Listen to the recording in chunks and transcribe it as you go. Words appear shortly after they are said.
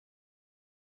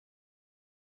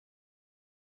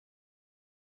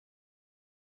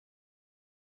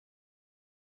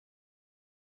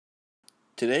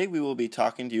Today we will be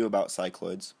talking to you about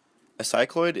cycloids. A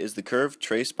cycloid is the curve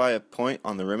traced by a point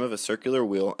on the rim of a circular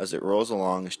wheel as it rolls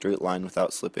along a straight line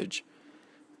without slippage.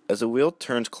 As a wheel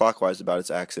turns clockwise about its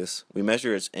axis, we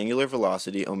measure its angular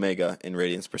velocity omega in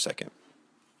radians per second.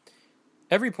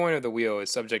 Every point of the wheel is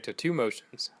subject to two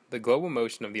motions, the global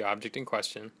motion of the object in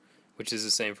question, which is the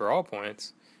same for all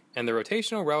points, and the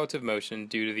rotational relative motion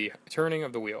due to the turning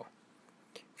of the wheel.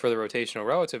 For the rotational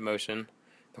relative motion,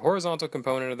 the horizontal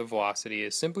component of the velocity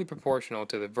is simply proportional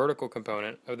to the vertical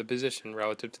component of the position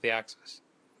relative to the axis.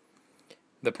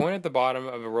 The point at the bottom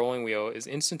of a rolling wheel is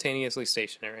instantaneously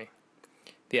stationary.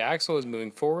 The axle is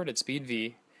moving forward at speed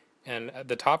v, and at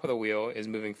the top of the wheel is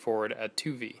moving forward at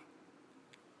 2v.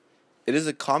 It is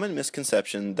a common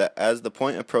misconception that as the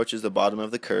point approaches the bottom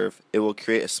of the curve, it will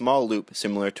create a small loop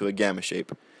similar to a gamma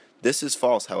shape. This is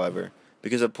false, however,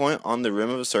 because a point on the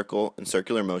rim of a circle in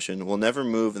circular motion will never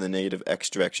move in the negative x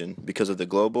direction because of the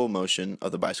global motion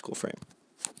of the bicycle frame.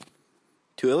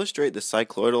 To illustrate the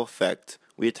cycloidal effect,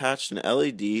 we attached an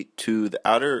LED to the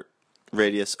outer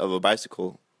radius of a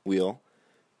bicycle wheel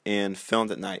and filmed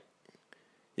at night.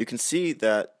 You can see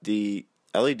that the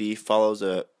LED follows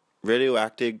a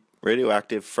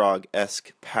radioactive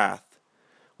frog-esque path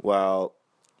while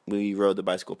we rode the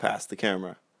bicycle past the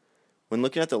camera. When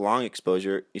looking at the long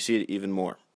exposure, you see it even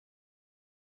more.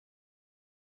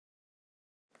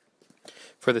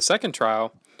 For the second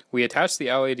trial, we attached the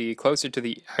LED closer to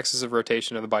the axis of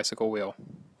rotation of the bicycle wheel.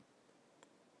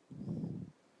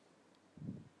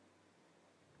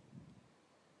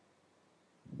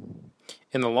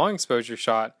 In the long exposure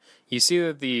shot, you see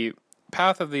that the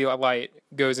path of the light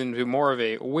goes into more of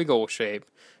a wiggle shape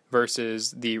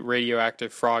versus the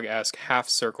radioactive frog-esque half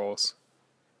circles.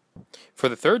 For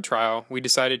the third trial, we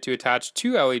decided to attach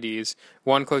two LEDs,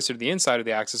 one closer to the inside of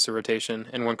the axis of rotation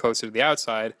and one closer to the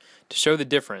outside, to show the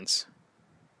difference.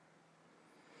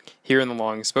 Here in the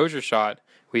long exposure shot,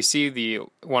 we see the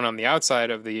one on the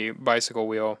outside of the bicycle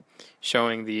wheel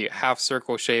showing the half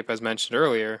circle shape as mentioned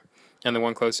earlier, and the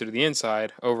one closer to the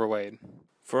inside overlaid.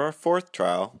 For our fourth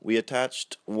trial, we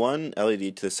attached one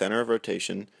LED to the center of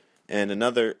rotation and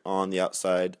another on the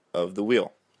outside of the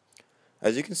wheel.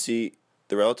 As you can see,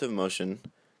 the relative motion,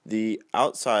 the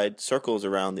outside circles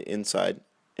around the inside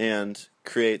and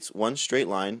creates one straight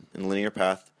line in linear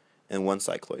path and one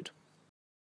cycloid.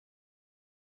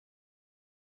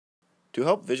 To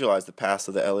help visualize the paths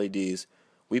of the LEDs,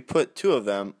 we put two of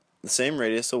them the same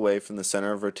radius away from the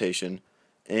center of rotation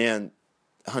and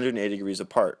 180 degrees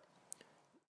apart.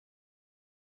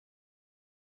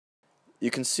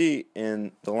 You can see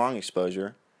in the long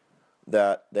exposure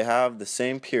that they have the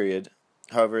same period.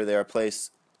 However, they are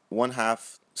placed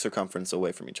 1/2 circumference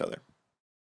away from each other.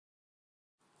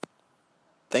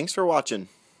 Thanks for watching.